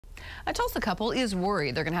A Tulsa couple is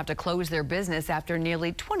worried they're going to have to close their business after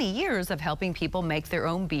nearly 20 years of helping people make their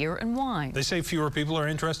own beer and wine. They say fewer people are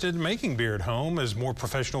interested in making beer at home as more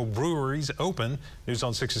professional breweries open. News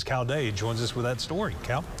on 6's Cal Day joins us with that story.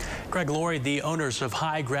 Cal? Greg Laurie, the owners of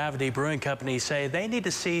High Gravity Brewing Company, say they need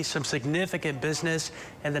to see some significant business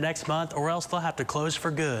in the next month or else they'll have to close for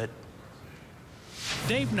good.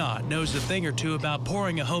 Dave Knott knows a thing or two about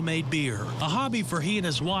pouring a homemade beer. A hobby for he and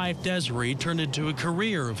his wife, Desiree, turned into a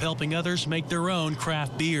career of helping others make their own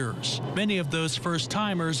craft beers. Many of those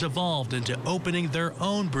first-timers evolved into opening their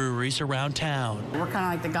own breweries around town. We're kind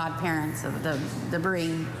of like the godparents of the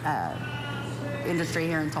brewing industry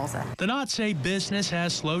here in Tulsa. The Knotts say business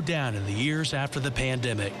has slowed down in the years after the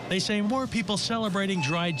pandemic. They say more people celebrating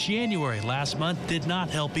Dry January last month did not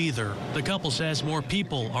help either. The couple says more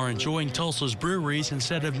people are enjoying Tulsa's breweries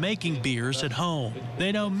instead of making beers at home.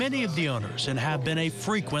 They know many of the owners and have been a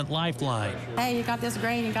frequent lifeline. Hey, you got this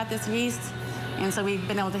grain, you got this yeast, and so we've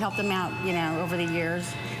been able to help them out, over the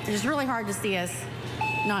years. It's really hard to see us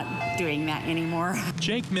not doing that anymore.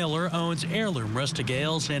 Jake Miller owns Heirloom Rustic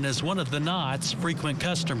Ales and is one of the Knotts' frequent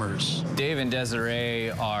customers. Dave and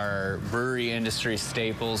Desiree are brewery industry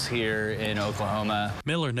staples here in Oklahoma.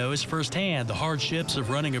 Miller knows firsthand the hardships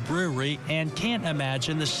of running a brewery and can't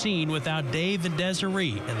imagine the scene without Dave and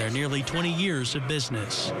Desiree in their nearly 20 years of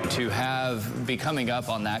business. To be coming up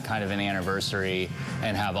on that kind of an anniversary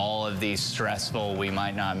and have all of these stressful, we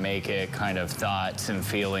might not make it kind of thoughts and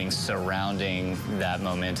feelings surrounding that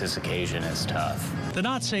momentous occasion is tough. The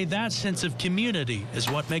Knotts say that sense of community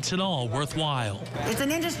is what makes it all worthwhile. It's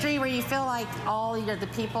an industry where you feel like all the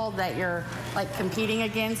people that you're competing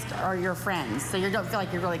against are your friends, so you don't feel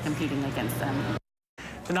like you're really competing against them.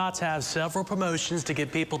 The Knotts have several promotions to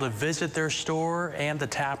get people to visit their store and the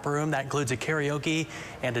tap room. That includes a karaoke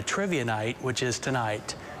and a trivia night, which is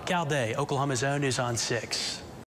tonight. Cal Day, Oklahoma's own, News on 6.